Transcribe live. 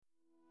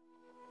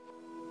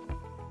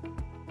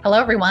Hello,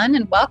 everyone,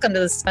 and welcome to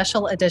this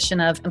special edition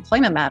of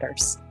Employment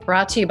Matters,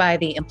 brought to you by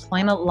the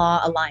Employment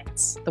Law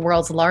Alliance, the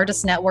world's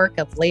largest network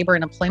of labor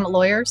and employment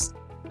lawyers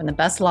from the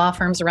best law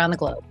firms around the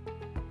globe.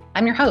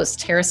 I'm your host,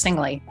 Tara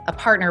Singley, a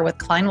partner with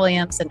Klein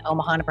Williams in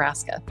Omaha,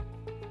 Nebraska.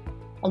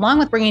 Along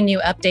with bringing you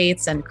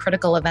updates and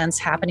critical events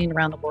happening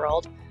around the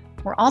world,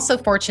 we're also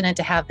fortunate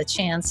to have the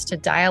chance to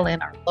dial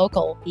in our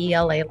local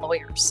ELA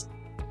lawyers.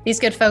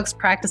 These good folks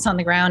practice on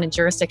the ground in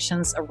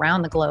jurisdictions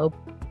around the globe,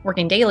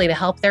 working daily to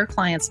help their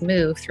clients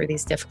move through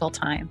these difficult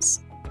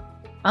times.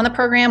 On the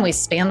program, we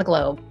span the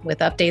globe with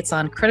updates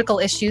on critical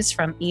issues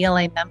from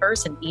ELA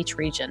members in each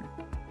region.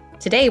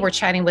 Today, we're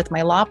chatting with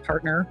my law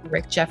partner,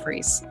 Rick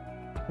Jeffries.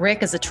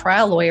 Rick is a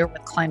trial lawyer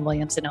with Klein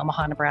Williams in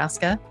Omaha,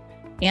 Nebraska,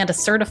 and a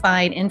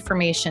certified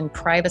information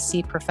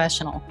privacy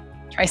professional.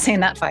 Try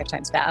saying that 5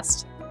 times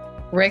fast.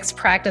 Rick's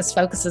practice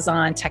focuses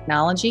on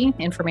technology,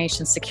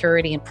 information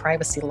security, and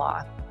privacy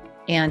law.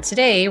 And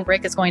today,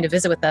 Rick is going to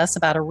visit with us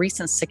about a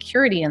recent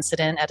security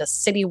incident at a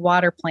city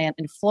water plant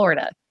in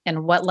Florida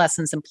and what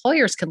lessons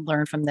employers can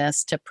learn from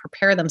this to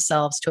prepare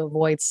themselves to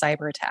avoid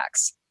cyber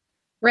attacks.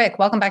 Rick,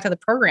 welcome back to the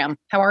program.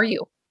 How are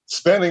you?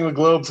 Spanning the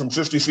globe from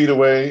 50 feet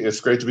away,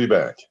 it's great to be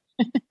back.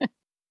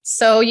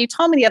 So you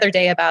told me the other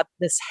day about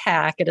this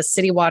hack at a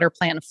city water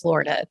plant in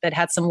Florida that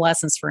had some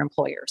lessons for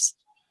employers.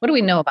 What do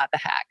we know about the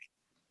hack?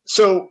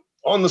 So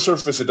on the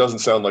surface, it doesn't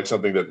sound like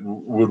something that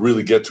would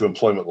really get to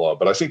employment law,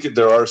 but I think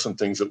there are some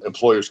things that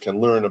employers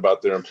can learn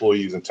about their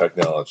employees and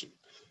technology.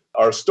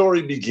 Our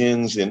story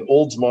begins in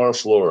Oldsmar,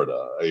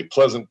 Florida, a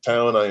pleasant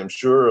town, I am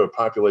sure, a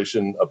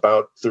population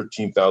about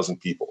 13,000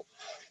 people.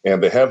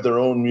 And they have their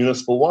own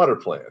municipal water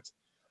plant.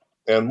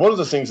 And one of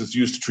the things that's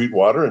used to treat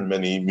water in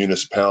many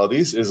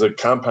municipalities is a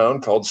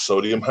compound called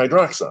sodium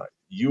hydroxide.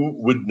 You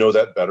would know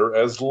that better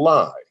as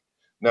lye.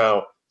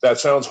 Now, that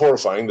sounds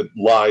horrifying that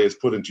lye is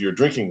put into your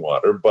drinking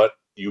water, but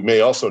you may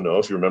also know,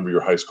 if you remember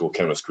your high school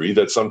chemistry,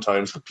 that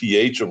sometimes the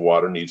pH of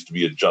water needs to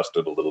be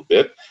adjusted a little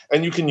bit,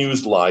 and you can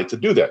use lye to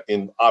do that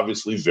in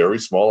obviously very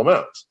small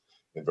amounts.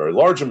 In very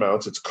large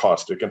amounts, it's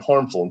caustic and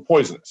harmful and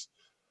poisonous.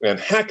 And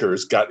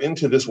hackers got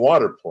into this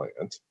water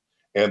plant,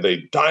 and they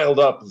dialed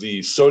up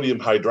the sodium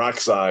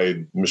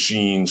hydroxide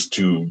machines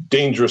to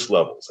dangerous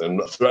levels and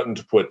threatened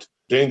to put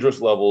dangerous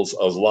levels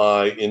of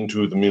lye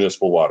into the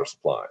municipal water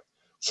supply.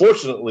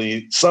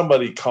 Fortunately,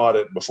 somebody caught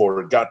it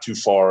before it got too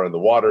far and the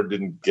water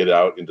didn't get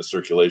out into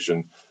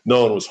circulation.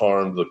 No one was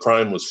harmed. The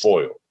crime was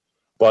foiled.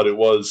 But it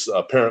was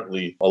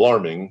apparently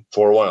alarming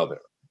for a while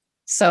there.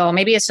 So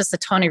maybe it's just the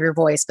tone of your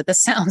voice, but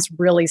this sounds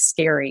really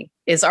scary.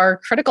 Is our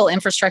critical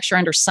infrastructure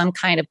under some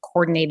kind of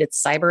coordinated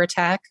cyber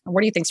attack?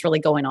 What do you think is really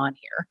going on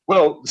here?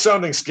 Well,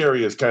 sounding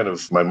scary is kind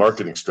of my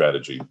marketing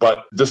strategy,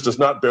 but this does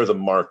not bear the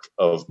mark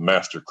of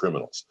master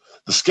criminals.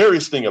 The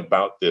scariest thing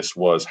about this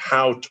was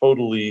how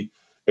totally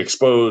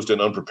exposed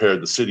and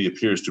unprepared the city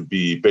appears to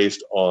be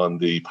based on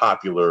the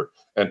popular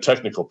and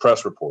technical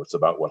press reports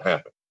about what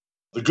happened.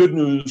 The good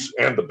news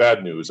and the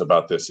bad news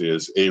about this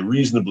is a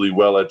reasonably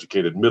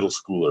well-educated middle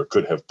schooler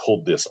could have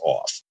pulled this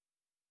off.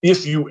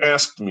 If you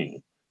asked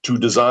me to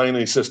design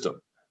a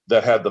system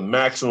that had the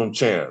maximum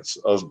chance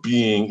of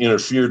being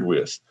interfered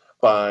with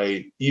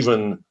by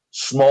even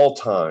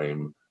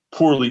small-time,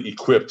 poorly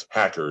equipped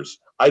hackers,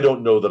 I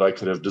don't know that I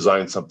could have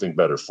designed something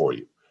better for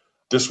you.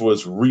 This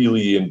was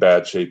really in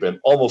bad shape, and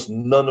almost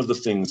none of the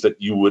things that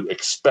you would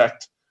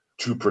expect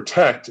to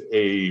protect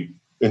a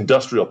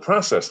industrial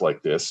process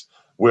like this,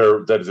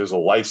 where that is a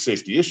life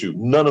safety issue,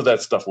 none of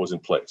that stuff was in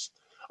place.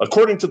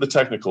 According to the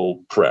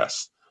technical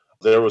press,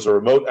 there was a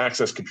remote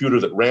access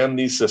computer that ran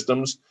these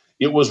systems.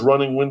 It was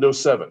running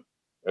Windows 7.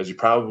 As you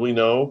probably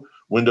know,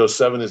 Windows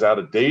 7 is out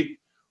of date.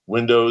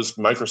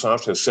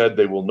 Microsoft has said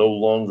they will no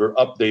longer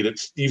update it,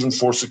 even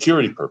for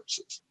security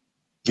purposes.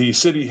 The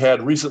city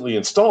had recently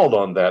installed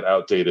on that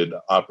outdated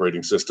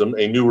operating system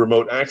a new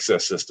remote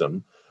access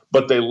system,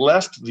 but they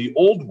left the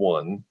old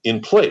one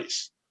in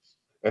place.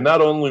 And not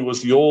only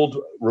was the old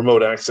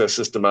remote access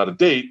system out of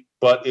date,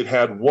 but it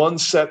had one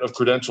set of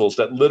credentials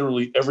that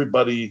literally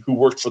everybody who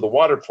worked for the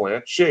water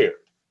plant shared.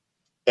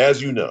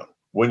 As you know,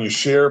 when you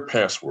share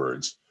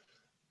passwords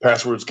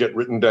get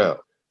written down.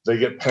 They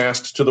get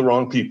passed to the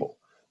wrong people.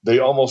 They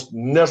almost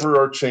never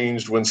are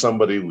changed when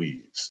somebody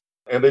leaves.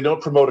 And they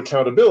don't promote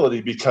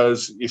accountability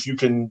because if you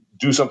can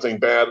do something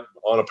bad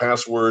on a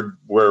password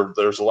where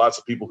there's lots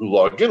of people who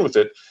log in with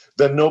it,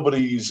 then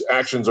nobody's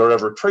actions are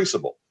ever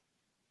traceable.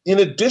 In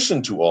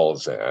addition to all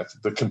of that,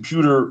 the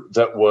computer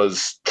that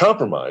was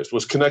compromised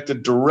was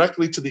connected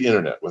directly to the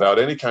internet without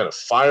any kind of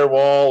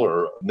firewall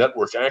or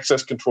network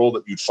access control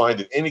that you'd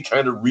find in any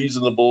kind of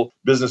reasonable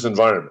business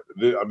environment.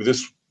 I mean,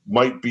 this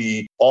might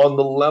be on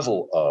the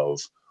level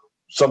of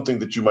something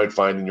that you might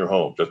find in your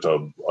home, just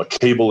a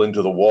cable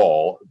into the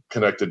wall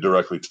connected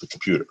directly to the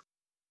computer.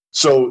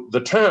 So the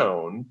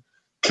town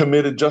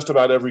committed just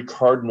about every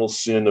cardinal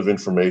sin of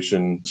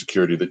information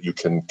security that you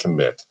can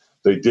commit.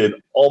 They did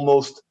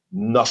almost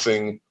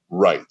nothing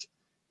right.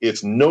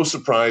 It's no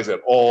surprise at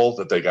all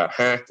that they got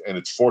hacked, and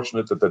it's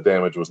fortunate that the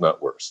damage was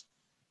not worse.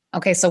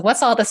 Okay, so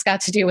what's all this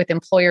got to do with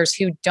employers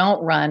who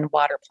don't run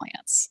water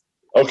plants?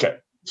 Okay,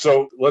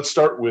 so let's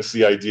start with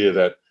the idea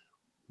that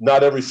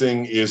not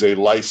everything is a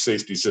life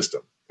safety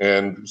system.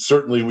 And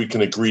certainly we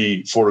can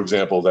agree, for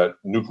example, that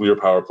nuclear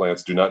power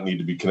plants do not need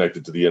to be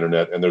connected to the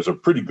internet. And there's a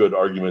pretty good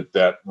argument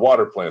that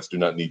water plants do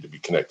not need to be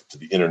connected to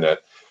the internet.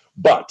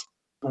 But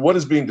what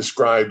is being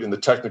described in the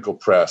technical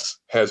press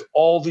has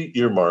all the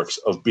earmarks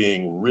of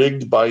being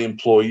rigged by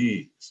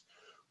employees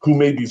who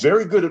may be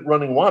very good at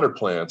running water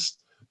plants,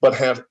 but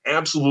have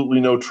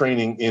absolutely no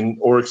training in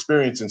or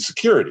experience in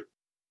security.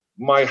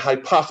 My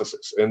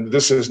hypothesis, and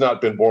this has not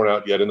been borne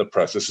out yet in the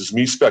press, this is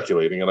me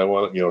speculating, and I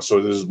want to,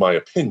 so this is my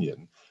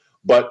opinion,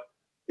 but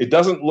it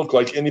doesn't look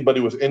like anybody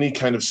with any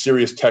kind of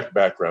serious tech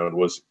background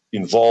was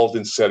involved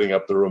in setting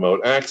up the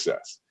remote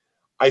access.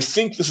 I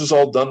think this is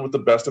all done with the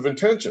best of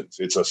intentions.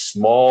 It's a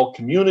small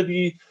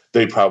community.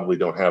 They probably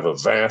don't have a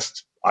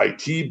vast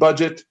IT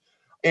budget.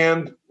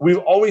 And we've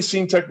always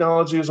seen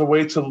technology as a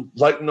way to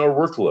lighten our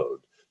workload,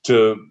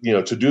 to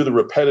do the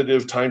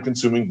repetitive,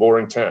 time-consuming,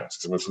 boring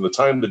tasks. I mean, from the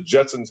time the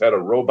Jetsons had a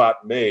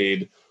robot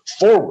made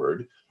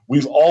forward,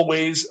 we've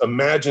always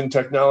imagined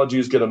technology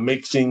is going to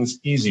make things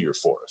easier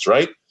for us,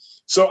 right?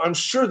 So I'm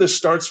sure this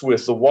starts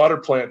with the water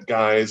plant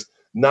guys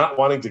not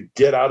wanting to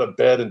get out of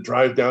bed and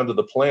drive down to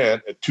the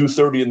plant at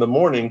 2:30 in the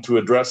morning to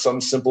address some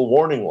simple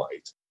warning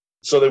light.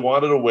 So they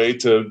wanted a way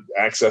to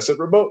access it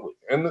remotely.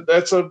 And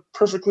that's a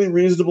perfectly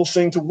reasonable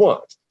thing to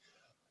want.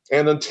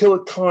 And until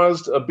it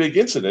caused a big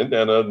incident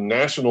and a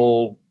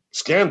national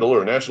scandal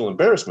or national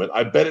embarrassment,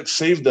 I bet it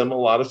saved them a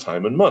lot of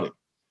time and money.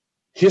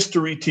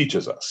 History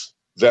teaches us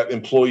that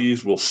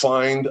employees will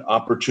find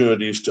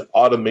opportunities to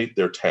automate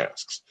their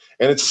tasks.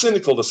 And it's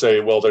cynical to say,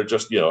 well, they're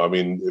just,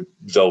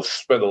 they'll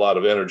spend a lot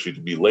of energy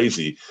to be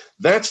lazy.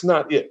 That's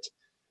not it.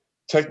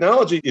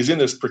 Technology is in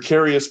this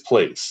precarious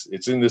place.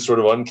 It's in this sort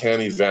of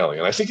uncanny valley.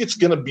 And I think it's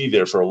going to be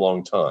there for a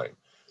long time,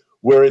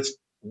 where it's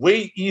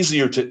way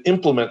easier to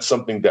implement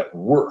something that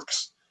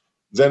works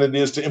than it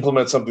is to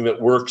implement something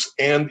that works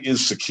and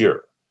is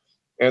secure.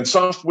 And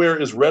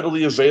software is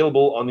readily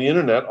available on the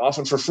internet,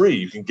 often for free.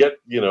 You can get,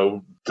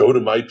 go to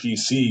My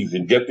PC, you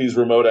can get these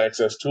remote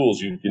access tools,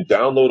 you can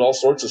download all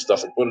sorts of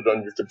stuff and put it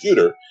on your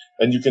computer,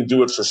 and you can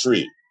do it for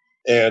free.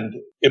 And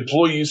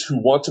employees who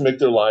want to make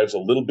their lives a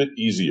little bit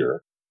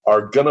easier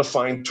are going to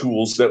find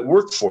tools that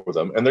work for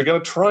them, and they're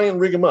going to try and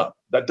rig them up.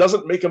 That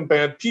doesn't make them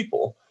bad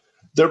people,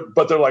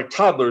 but they're like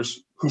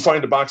toddlers who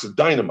find a box of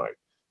dynamite.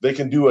 They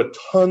can do a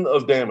ton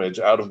of damage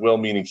out of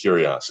well-meaning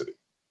curiosity.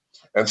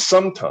 And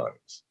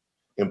sometimes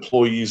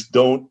employees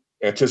don't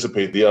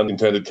anticipate the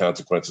unintended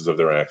consequences of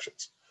their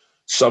actions.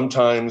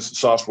 Sometimes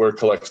software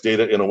collects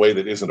data in a way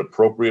that isn't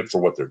appropriate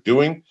for what they're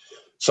doing.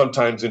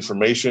 Sometimes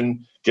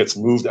information gets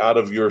moved out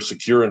of your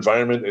secure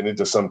environment and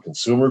into some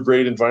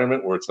consumer-grade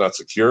environment where it's not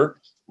secure.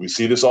 We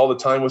see this all the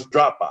time with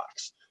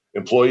Dropbox.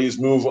 Employees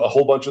move a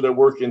whole bunch of their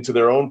work into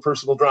their own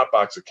personal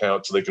Dropbox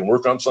account so they can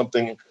work on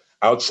something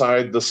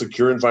outside the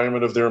secure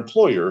environment of their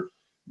employer,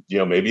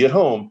 maybe at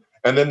home,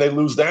 and then they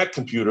lose that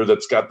computer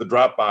that's got the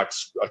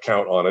Dropbox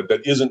account on it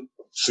that isn't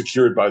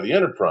secured by the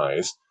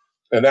enterprise,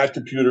 and that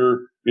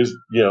computer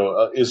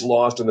is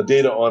lost and the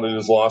data on it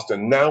is lost,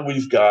 and now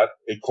we've got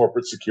a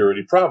corporate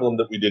security problem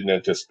that we didn't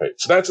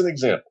anticipate. So that's an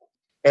example.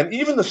 And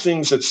even the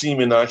things that seem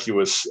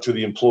innocuous to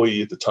the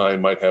employee at the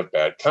time might have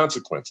bad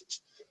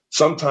consequences.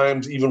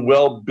 Sometimes even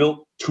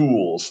well-built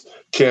tools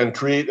can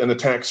create an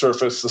attack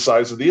surface the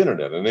size of the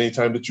internet. And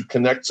anytime that you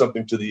connect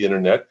something to the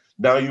internet,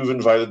 now you've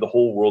invited the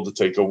whole world to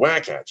take a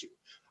whack at you.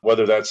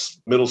 Whether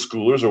that's middle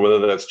schoolers or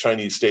whether that's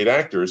Chinese state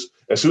actors,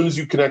 as soon as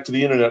you connect to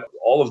the internet,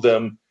 all of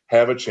them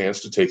have a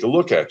chance to take a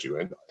look at you.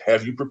 And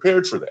have you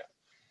prepared for that?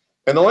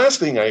 And the last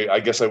thing I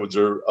guess I would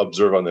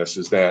observe on this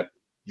is that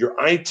your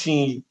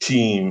IT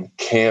team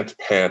can't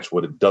patch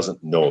what it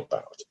doesn't know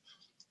about.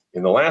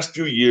 In the last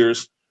few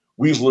years,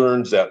 we've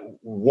learned that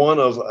one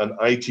of an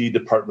IT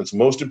department's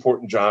most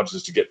important jobs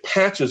is to get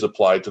patches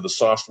applied to the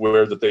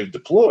software that they've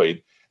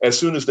deployed as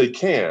soon as they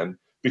can,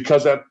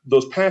 because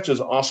those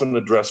patches often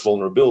address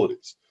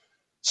vulnerabilities.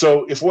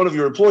 So if one of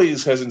your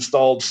employees has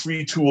installed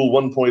FreeTool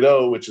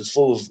 1.0, which is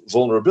full of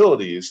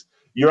vulnerabilities,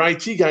 your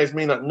IT guys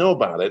may not know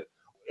about it,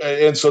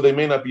 and so they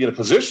may not be in a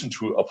position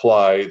to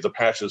apply the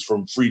patches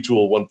from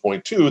FreeTool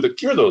 1.2 that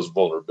cure those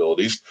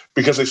vulnerabilities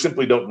because they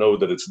simply don't know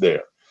that it's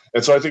there.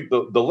 And so I think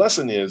the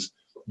lesson is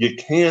you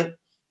can't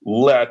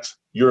let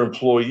your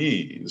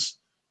employees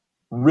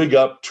rig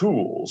up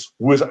tools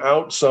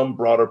without some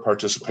broader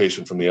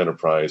participation from the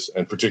enterprise,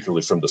 and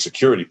particularly from the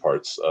security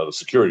parts, the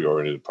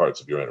security-oriented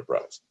parts of your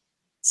enterprise.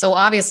 So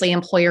obviously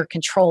employer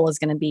control is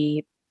going to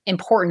be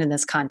important in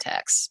this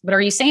context. But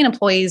are you saying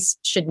employees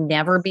should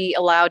never be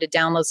allowed to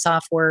download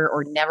software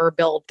or never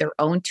build their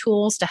own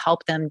tools to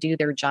help them do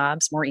their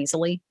jobs more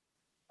easily?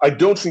 I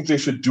don't think they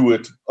should do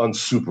it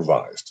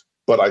unsupervised,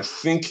 but I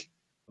think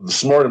the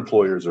smart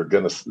employers are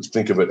going to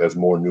think of it as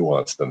more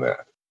nuanced than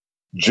that.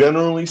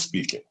 Generally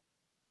speaking,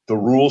 the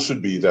rule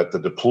should be that the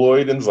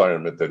deployed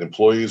environment that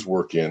employees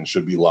work in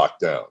should be locked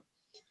down.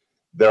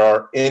 There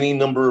are any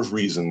number of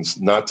reasons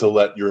not to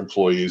let your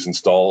employees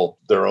install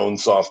their own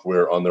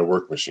software on their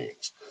work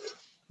machines.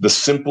 The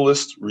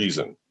simplest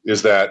reason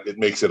is that it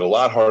makes it a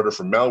lot harder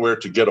for malware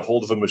to get a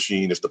hold of a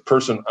machine if the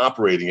person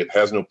operating it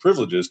has no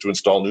privileges to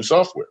install new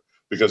software,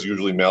 because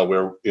usually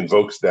malware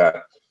invokes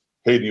that,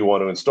 hey, do you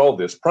want to install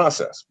this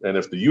process? And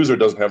if the user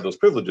doesn't have those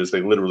privileges,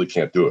 they literally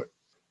can't do it.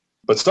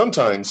 But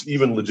sometimes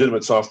even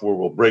legitimate software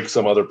will break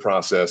some other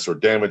process or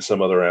damage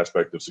some other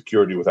aspect of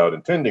security without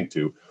intending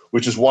to,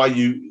 which is why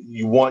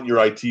you want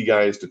your IT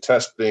guys to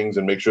test things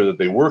and make sure that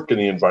they work in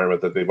the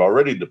environment that they've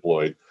already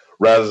deployed,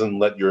 rather than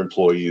let your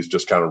employees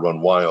just kind of run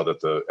wild at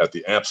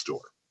the app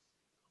store.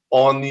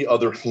 On the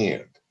other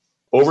hand,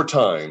 over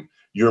time,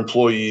 your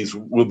employees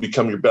will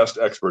become your best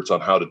experts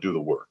on how to do the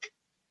work.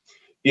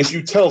 If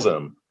you tell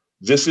them,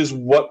 this is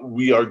what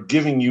we are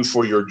giving you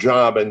for your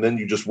job, and then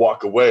you just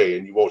walk away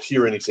and you won't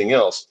hear anything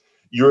else,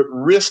 you're at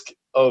risk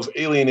of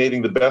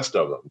alienating the best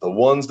of them, the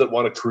ones that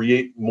want to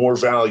create more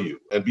value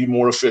and be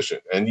more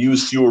efficient and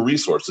use fewer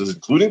resources,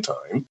 including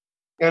time,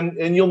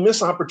 and you'll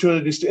miss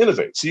opportunities to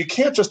innovate. So you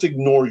can't just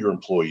ignore your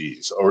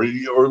employees, or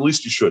at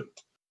least you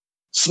shouldn't.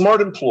 Smart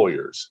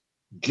employers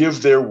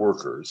give their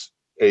workers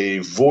a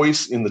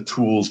voice in the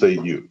tools they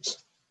use.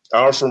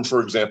 Our firm,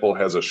 for example,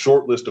 has a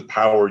short list of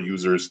power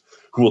users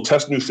who will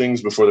test new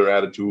things before they're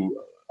added to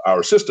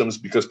our systems,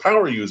 because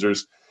power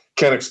users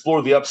can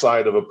explore the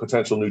upside of a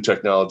potential new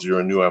technology or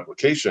a new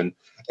application,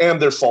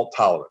 and they're fault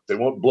tolerant. They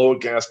won't blow a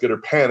gasket or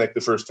panic the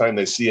first time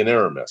they see an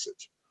error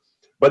message.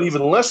 But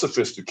even less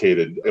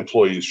sophisticated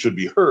employees should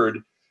be heard,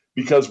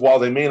 because while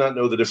they may not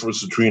know the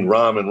difference between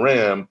ROM and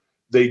RAM,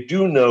 they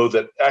do know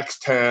that X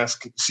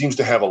task seems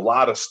to have a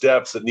lot of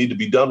steps that need to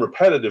be done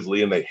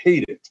repetitively, and they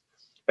hate it.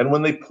 And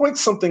when they point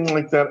something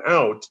like that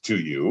out to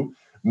you,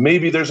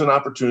 maybe there's an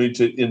opportunity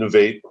to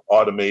innovate,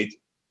 automate,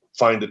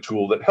 find a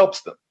tool that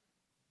helps them.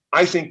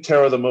 I think,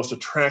 Tara, the most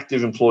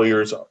attractive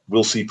employers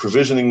will see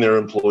provisioning their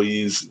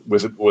employees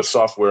with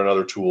software and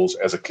other tools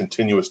as a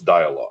continuous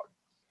dialogue.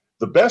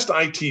 The best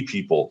IT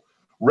people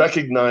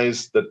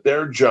recognize that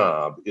their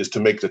job is to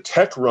make the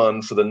tech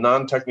run for the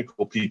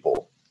non-technical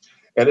people,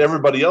 and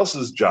everybody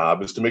else's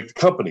job is to make the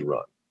company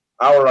run.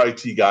 Our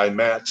IT guy,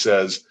 Matt,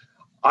 says,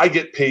 I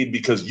get paid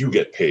because you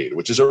get paid,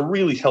 which is a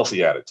really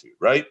healthy attitude,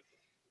 right?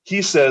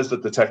 He says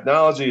that the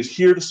technology is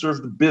here to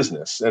serve the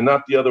business and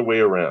not the other way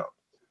around.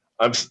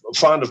 I'm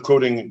fond of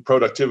quoting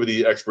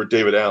productivity expert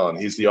David Allen.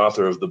 He's the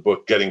author of the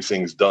book, Getting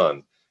Things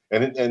Done.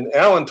 And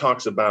Allen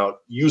talks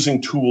about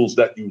using tools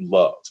that you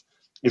love.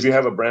 If you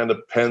have a brand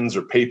of pens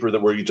or paper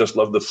where you just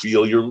love the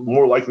feel, you're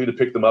more likely to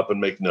pick them up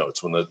and make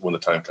notes when the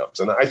time comes.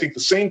 And I think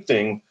the same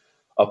thing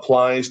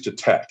applies to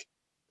tech,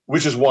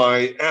 which is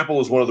why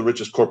Apple is one of the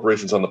richest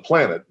corporations on the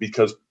planet,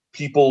 because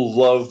people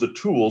love the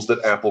tools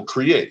that Apple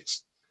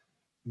creates.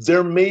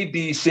 There may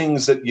be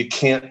things that you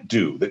can't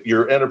do, that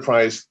your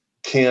enterprise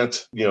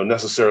can't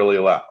necessarily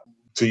allow.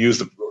 To use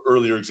the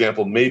earlier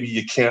example, maybe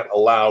you can't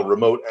allow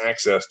remote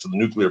access to the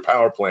nuclear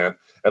power plant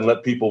and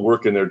let people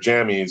work in their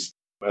jammies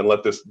and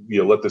let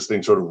this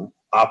thing sort of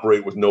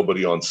operate with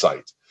nobody on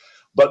site.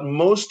 But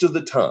most of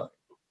the time,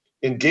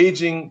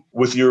 engaging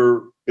with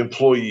your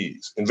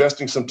employees,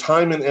 investing some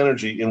time and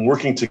energy in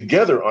working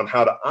together on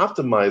how to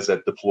optimize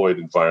that deployed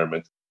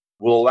environment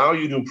will allow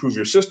you to improve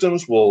your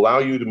systems, will allow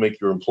you to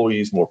make your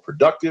employees more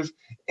productive,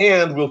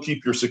 and will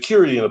keep your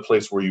security in a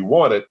place where you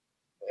want it,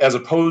 as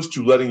opposed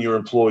to letting your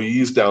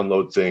employees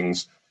download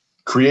things,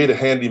 create a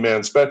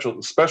handyman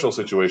special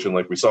situation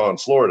like we saw in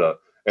Florida,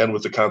 and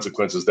with the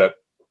consequences that,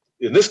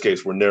 in this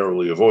case, were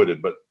narrowly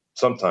avoided, but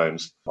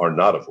sometimes are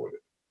not avoided.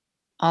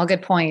 All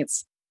good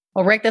points.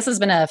 Well, Rick, this has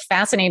been a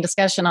fascinating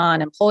discussion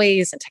on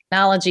employees and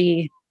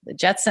technology, the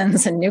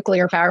Jetsons and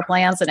nuclear power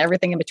plants and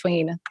everything in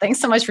between. Thanks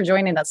so much for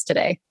joining us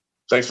today.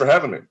 Thanks for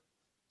having me.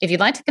 If you'd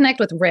like to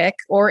connect with Rick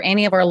or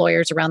any of our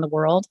lawyers around the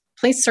world,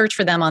 please search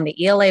for them on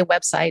the ELA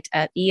website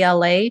at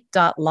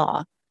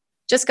ela.law.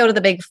 Just go to the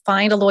big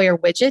Find a Lawyer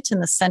widget in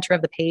the center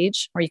of the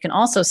page, where you can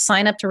also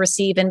sign up to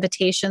receive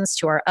invitations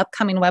to our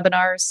upcoming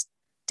webinars,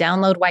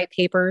 download white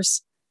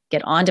papers,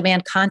 get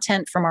on-demand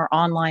content from our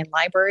online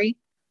library,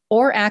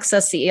 or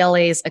access the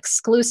ELA's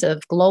exclusive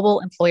Global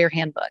Employer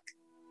Handbook.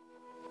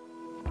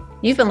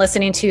 You've been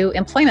listening to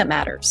Employment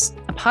Matters,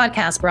 a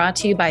podcast brought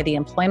to you by the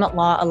Employment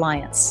Law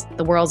Alliance,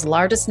 the world's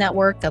largest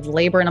network of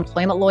labor and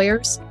employment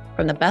lawyers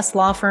from the best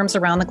law firms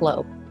around the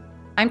globe.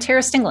 I'm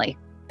Tara Stingley.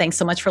 Thanks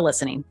so much for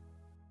listening.